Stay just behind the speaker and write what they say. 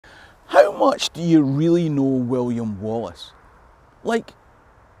much do you really know William Wallace? Like,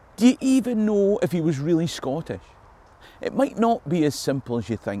 do you even know if he was really Scottish? It might not be as simple as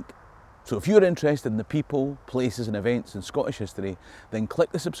you think. So if you're interested in the people, places and events in Scottish history, then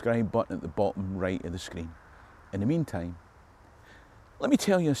click the subscribe button at the bottom right of the screen. In the meantime, let me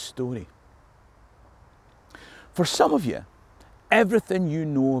tell you a story. For some of you, everything you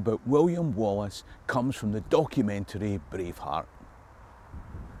know about William Wallace comes from the documentary Braveheart.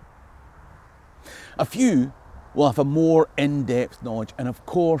 A few will have a more in-depth knowledge, and of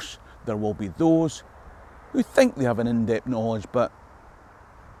course there will be those who think they have an in-depth knowledge, but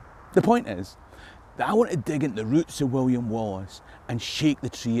the point is that I want to dig into the roots of William Wallace and shake the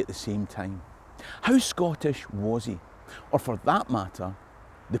tree at the same time. How Scottish was he? Or for that matter,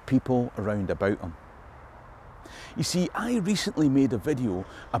 the people around about him. You see, I recently made a video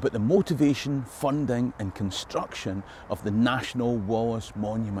about the motivation, funding and construction of the National Wallace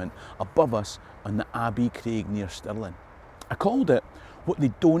Monument above us on the Abbey Craig near Stirling. I called it What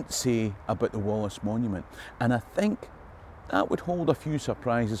They Don't Say About the Wallace Monument, and I think that would hold a few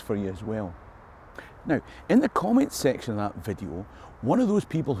surprises for you as well. Now, in the comments section of that video, one of those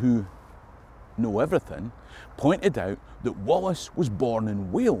people who know everything pointed out that Wallace was born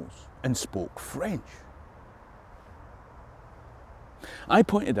in Wales and spoke French. I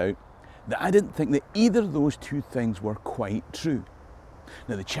pointed out that I didn't think that either of those two things were quite true.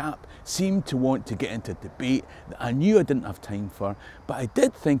 Now, the chap seemed to want to get into debate that I knew I didn't have time for, but I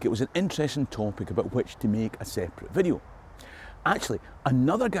did think it was an interesting topic about which to make a separate video. Actually,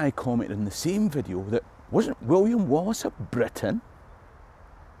 another guy commented in the same video that wasn't William Wallace a Briton?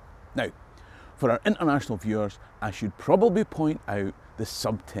 Now, for our international viewers, I should probably point out the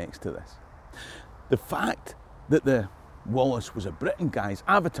subtext to this. The fact that the Wallace was a Briton guy's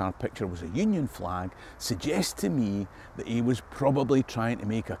avatar picture was a Union flag suggests to me that he was probably trying to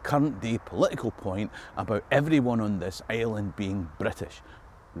make a current day political point about everyone on this island being British,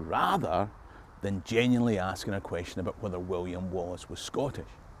 rather than genuinely asking a question about whether William Wallace was Scottish.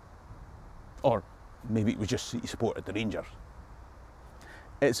 Or maybe it was just he supported the Rangers.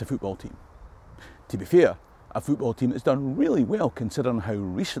 It's a football team. To be fair, a football team that's done really well considering how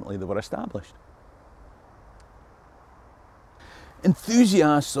recently they were established.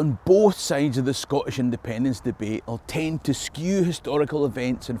 Enthusiasts on both sides of the Scottish independence debate will tend to skew historical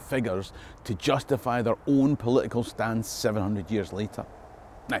events and figures to justify their own political stance 700 years later.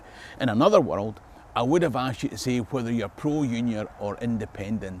 Now, in another world, I would have asked you to say whether you're pro-union or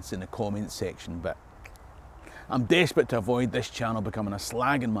independence in the comments section, but I'm desperate to avoid this channel becoming a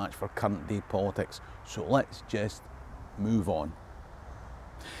slagging match for current day politics, so let's just move on.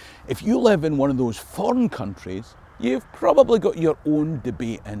 If you live in one of those foreign countries, you've probably got your own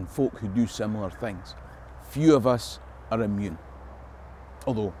debate and folk who do similar things. Few of us are immune,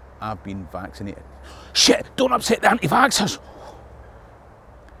 although I've been vaccinated. Shit, don't upset the anti-vaxxers!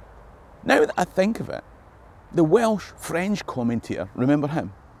 Now that I think of it, the Welsh-French commentator, remember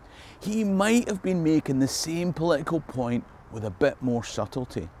him? He might have been making the same political point with a bit more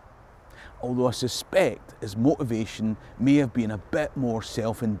subtlety, although I suspect his motivation may have been a bit more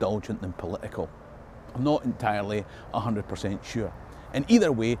self-indulgent than political. I'm not entirely 100% sure. And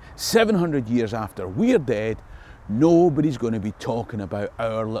either way, 700 years after we're dead, nobody's going to be talking about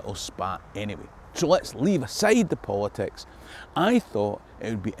our little spat anyway. So let's leave aside the politics. I thought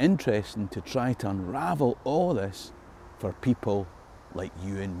it would be interesting to try to unravel all this for people like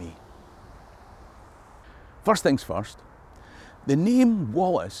you and me. First things first, the name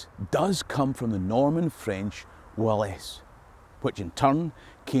Wallace does come from the Norman French Wallace, which in turn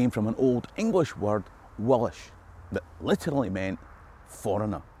came from an Old English word Wallish that literally meant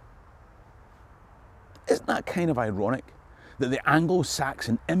foreigner. Isn't that kind of ironic that the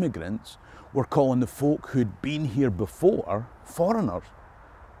Anglo-Saxon immigrants were calling the folk who'd been here before foreigners?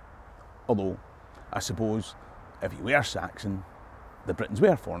 Although, I suppose, if you were Saxon, the Britons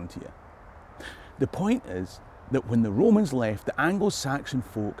were foreign to you. The point is that when the Romans left, the Anglo-Saxon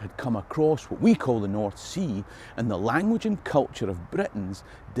folk had come across what we call the North Sea, and the language and culture of Britons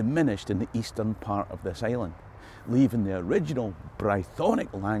diminished in the eastern part of this island, leaving the original Brythonic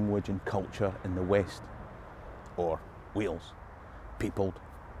language and culture in the west, or Wales, peopled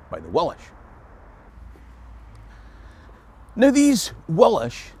by the Welsh. Now, these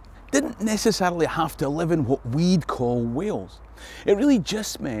Welsh didn't necessarily have to live in what we'd call Wales. It really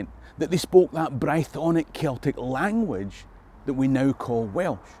just meant that they spoke that Brythonic Celtic language that we now call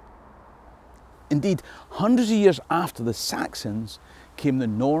Welsh. Indeed, hundreds of years after the Saxons came the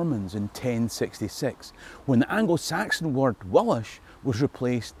Normans in 1066, when the Anglo-Saxon word Wallish was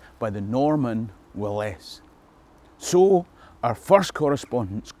replaced by the Norman Wallace. So, our first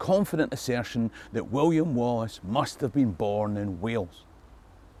correspondent's confident assertion that William Wallace must have been born in Wales.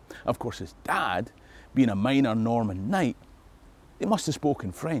 Of course, his dad, being a minor Norman knight, they must have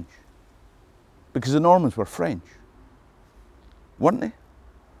spoken French, because the Normans were French, weren't they?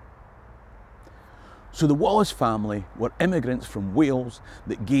 So the Wallace family were immigrants from Wales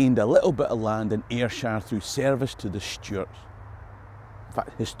that gained a little bit of land in Ayrshire through service to the Stuarts. In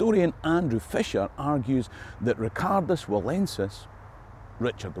fact, historian Andrew Fisher argues that Ricardus Wallensis,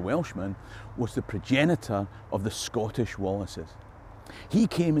 Richard the Welshman, was the progenitor of the Scottish Wallaces. He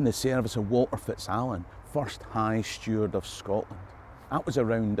came in the service of Walter FitzAlan, first High Steward of Scotland. That was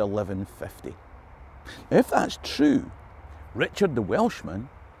around 1150. Now, if that's true, Richard the Welshman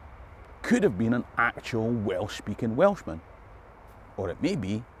could have been an actual Welsh-speaking Welshman. Or it may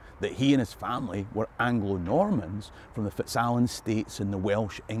be that he and his family were Anglo-Normans from the FitzAlan states in the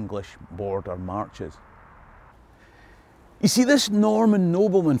Welsh-English border marches. You see, this Norman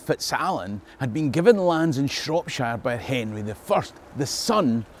nobleman FitzAlan had been given lands in Shropshire by Henry I, the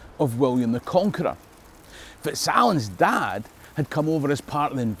son of William the Conqueror. FitzAlan's dad had come over as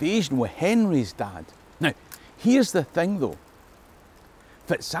part of the invasion with Henry's dad. Now, here's the thing though.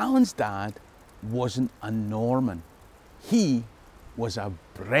 FitzAlan's dad wasn't a Norman. He was a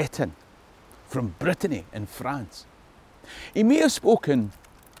Breton from Brittany in France. He may have spoken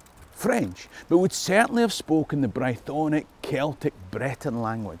French, but would certainly have spoken the Brythonic Celtic Breton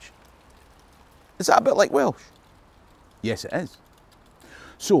language. Is that a bit like Welsh? Yes, it is.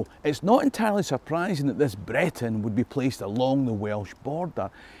 So it's not entirely surprising that this Breton would be placed along the Welsh border.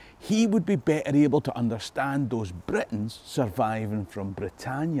 He would be better able to understand those Britons surviving from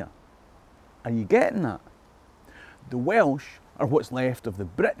Britannia. Are you getting that? The Welsh are what's left of the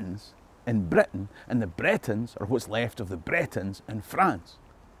Britons in Britain, and the Bretons are what's left of the Bretons in France.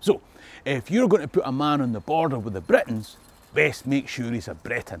 So, if you're going to put a man on the border with the Britons, best make sure he's a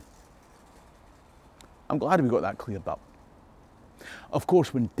Breton. I'm glad we got that cleared up. Of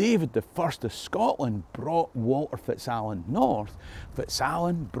course, when David I of Scotland brought Walter FitzAlan north,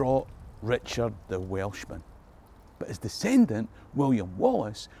 FitzAlan brought Richard the Welshman. But his descendant, William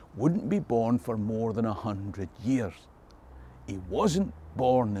Wallace, wouldn't be born for more than 100 years. He wasn't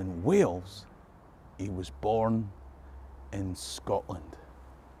born in Wales, he was born in Scotland.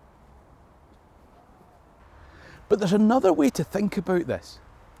 But there's another way to think about this.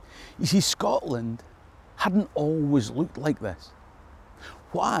 You see, Scotland hadn't always looked like this.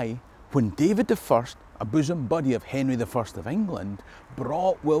 Why, when David I, a bosom buddy of Henry I of England,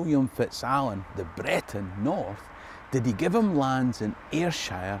 brought William FitzAlan, the Breton, north, did he give him lands in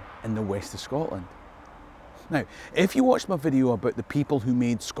Ayrshire in the west of Scotland? Now, if you watched my video about the people who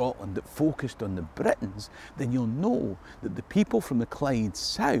made Scotland that focused on the Britons, then you'll know that the people from the Clyde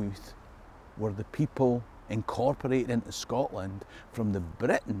south were the people incorporated into Scotland from the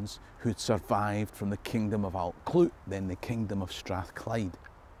Britons who'd survived from the Kingdom of Alclute, then the Kingdom of Strathclyde.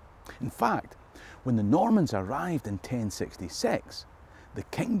 In fact, when the Normans arrived in 1066, the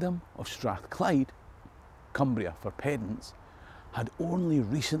Kingdom of Strathclyde, Cumbria for pedants, had only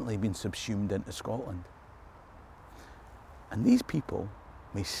recently been subsumed into Scotland. And these people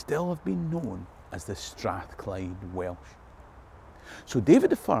may still have been known as the Strathclyde Welsh. So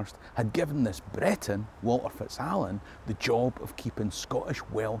David I had given this Breton, Walter FitzAlan, the job of keeping Scottish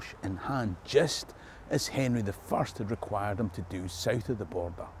Welsh in hand, just as Henry I had required him to do south of the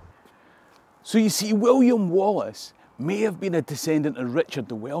border. So you see, William Wallace may have been a descendant of Richard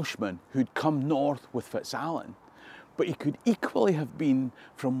the Welshman who'd come north with FitzAlan, but he could equally have been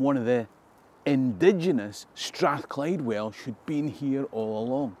from one of the indigenous Strathclyde Welsh who'd been here all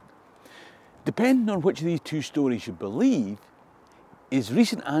along. Depending on which of these two stories you believe, his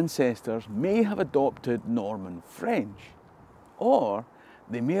recent ancestors may have adopted Norman French, or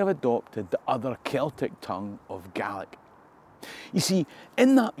they may have adopted the other Celtic tongue of Gaelic. You see,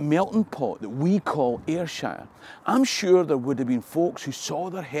 in that melting pot that we call Ayrshire, I'm sure there would have been folks who saw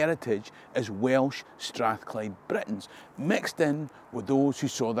their heritage as Welsh Strathclyde Britons, mixed in with those who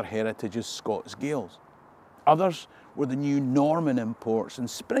saw their heritage as Scots Gaels. Others were the new Norman imports, and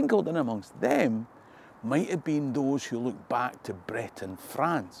sprinkled in amongst them might have been those who looked back to Breton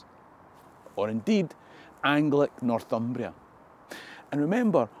France, or indeed Anglic Northumbria. And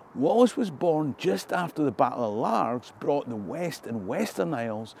remember, Wallace was born just after the Battle of Largs brought the West and Western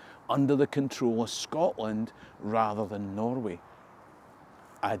Isles under the control of Scotland rather than Norway.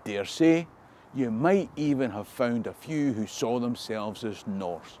 I dare say you might even have found a few who saw themselves as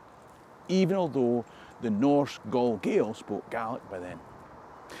Norse, even although the Norse Gaul Gael spoke Gaelic by then.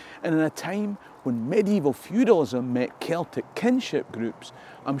 And in a time when medieval feudalism met Celtic kinship groups,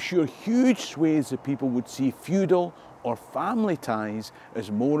 I'm sure huge swathes of people would see feudal or family ties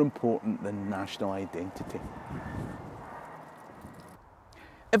is more important than national identity.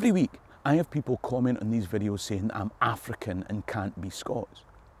 Every week, I have people comment on these videos saying that I'm African and can't be Scots.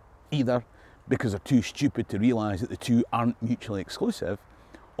 Either because they're too stupid to realise that the two aren't mutually exclusive,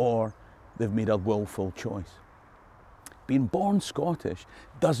 or they've made a willful choice. Being born Scottish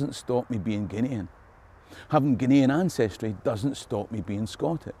doesn't stop me being Guinean. Having Guinean ancestry doesn't stop me being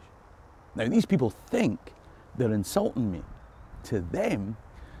Scottish. Now, these people think they're insulting me. To them,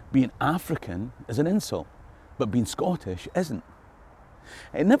 being African is an insult, but being Scottish isn't.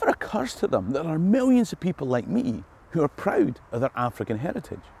 It never occurs to them that there are millions of people like me who are proud of their African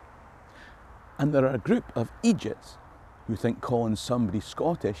heritage. And there are a group of idiots who think calling somebody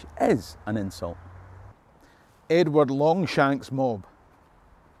Scottish is an insult. Edward Longshank's mob.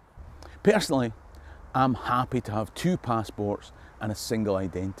 Personally, I'm happy to have two passports and a single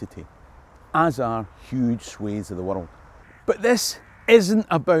identity, as are huge swathes of the world. But this isn't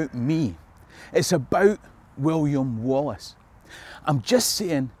about me. It's about William Wallace. I'm just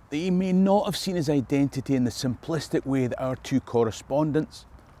saying that he may not have seen his identity in the simplistic way that our two correspondents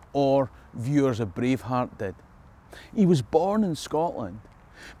or viewers of Braveheart did. He was born in Scotland,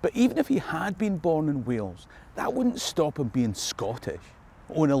 but even if he had been born in Wales, that wouldn't stop him being Scottish,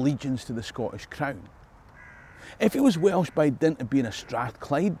 owing allegiance to the Scottish crown. If he was Welsh by dint of being a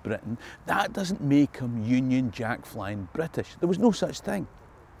Strathclyde Briton, that doesn't make him Union Jack flying British. There was no such thing.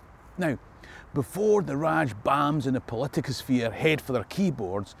 Now, before the Raj Bams in the politicosphere head for their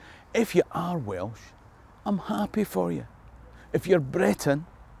keyboards, if you are Welsh, I'm happy for you. If you're Briton,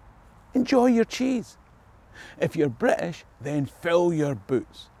 enjoy your cheese. If you're British, then fill your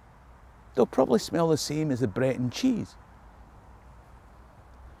boots. They'll probably smell the same as the Breton cheese.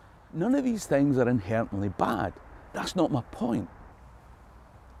 None of these things are inherently bad. That's not my point.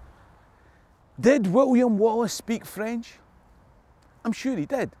 Did William Wallace speak French? I'm sure he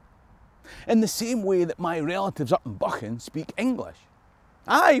did. In the same way that my relatives up in Buchan speak English.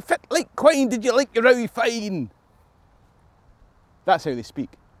 Aye, fit like quine, did you like your rowie fine? That's how they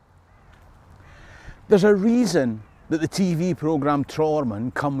speak. There's a reason that the TV programme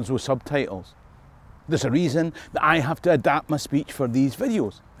Trawlerman comes with subtitles. There's a reason that I have to adapt my speech for these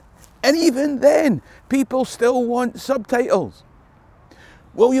videos. And even then, people still want subtitles.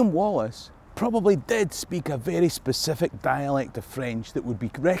 William Wallace probably did speak a very specific dialect of French that would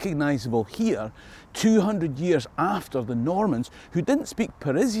be recognisable here 200 years after the Normans, who didn't speak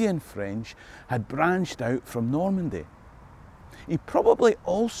Parisian French, had branched out from Normandy. He probably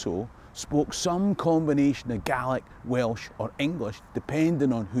also spoke some combination of Gaelic, Welsh or English,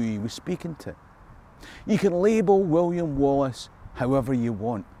 depending on who he was speaking to. You can label William Wallace however you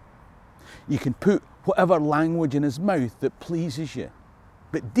want. You can put whatever language in his mouth that pleases you,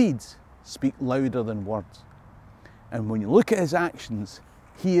 but deeds speak louder than words. And when you look at his actions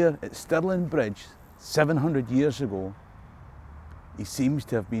here at Stirling Bridge 700 years ago, he seems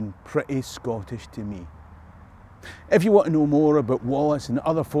to have been pretty Scottish to me. If you want to know more about Wallace and the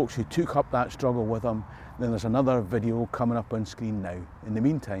other folks who took up that struggle with him, then there's another video coming up on screen now. In the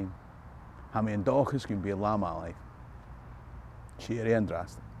meantime, Hammy and Dawkins can be a llama alive. Cheery and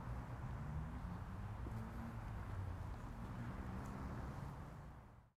drastic.